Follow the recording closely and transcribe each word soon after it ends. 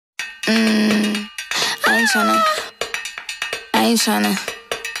I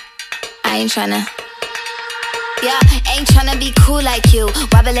ain't tryna. Yeah, ain't tryna be cool like you,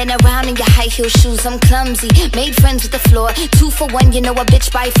 wobbling around in your high heel shoes. I'm clumsy, made friends with the floor. 2 for 1, you know a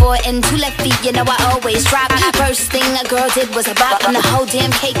bitch by 4. And 2 left feet, you know I always drop. First thing a girl did was a bop, and the whole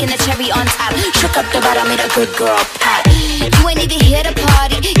damn cake and the cherry on top. Shook up the bottom, made a good girl pop. You ain't even here to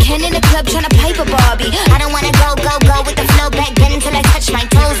party, Ken in the club tryna pipe a Barbie. I don't wanna go with the flow back then until I touch my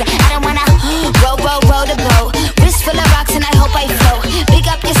toes. I don't wanna row the boat, wrist full of rocks and I hope I float. Big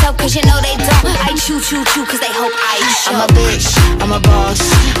up yourself cause you know they don't. I chew cause they hope I show. I'm a bitch, I'm a boss.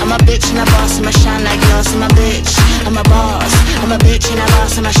 I'm a bitch and a boss, I'ma shine like glass. I'm a bitch, I'm a boss. I'm a bitch and a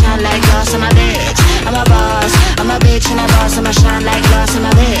boss, I'ma shine like glass. I'm a bitch, I'm a boss. I'm a bitch and a boss, I'ma shine like glass. I'm a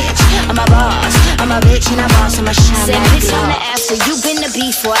bitch, I'm a boss. I'm a bitch and a boss, I'ma shine like glass. Bitch on the after, you been the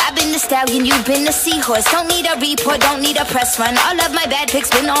before. I've been the stallion, you been the seahorse. Don't need a report, don't need a press run. All of my bad pics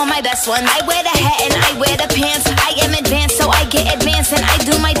been all my best ones. I wear the hat and I wear the pants. I am advanced, so I get advanced. And I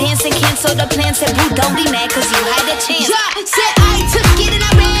do my dance and cancel the plans. Said boo, don't be mad cause you had a chance. Yeah, said I took it and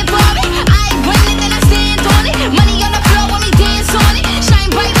I ran for it. I run it and I stand on it. Money on the floor when we dance on it. Shine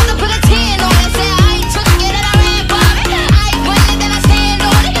bright on the put a tan on it. Said I took it and I ran for it. I run it and I stand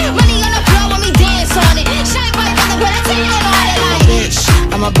on it. Money on the floor when we dance on it. Shine bright on the put a tan on it. Like, bitch,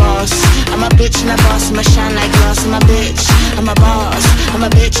 I'm a boss. I'm a bitch and a boss, I'ma shine like glass. I'm a bitch, I'm a boss. I'm a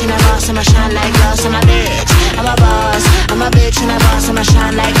bitch and a boss, I'ma shine like glass. I'm a bitch, I'm a boss. I'm a bitch and a boss, I'ma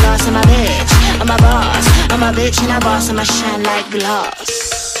shine like glass. I'm a bitch, I'm a boss. I'm a bitch and a boss, I'ma shine like glass.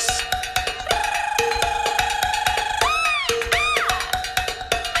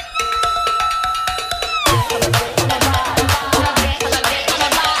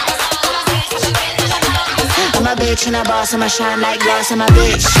 I'm a bitch and a boss, I'ma shine like glass. I'm a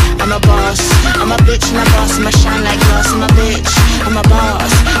bitch, I'm a boss. I'm a bitch and a boss, I'ma shine like glass. I'm a bitch, I'm a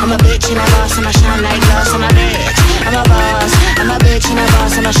boss. I'm a bitch and a boss, I'ma shine like glass. I'm a bitch, I'm a boss. I'm a bitch and a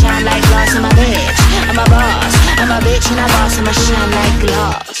boss, I'ma shine like glass. I'm a bitch, I'm a boss. I'm a bitch and a boss, I'ma shine like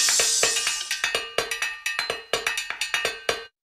glass.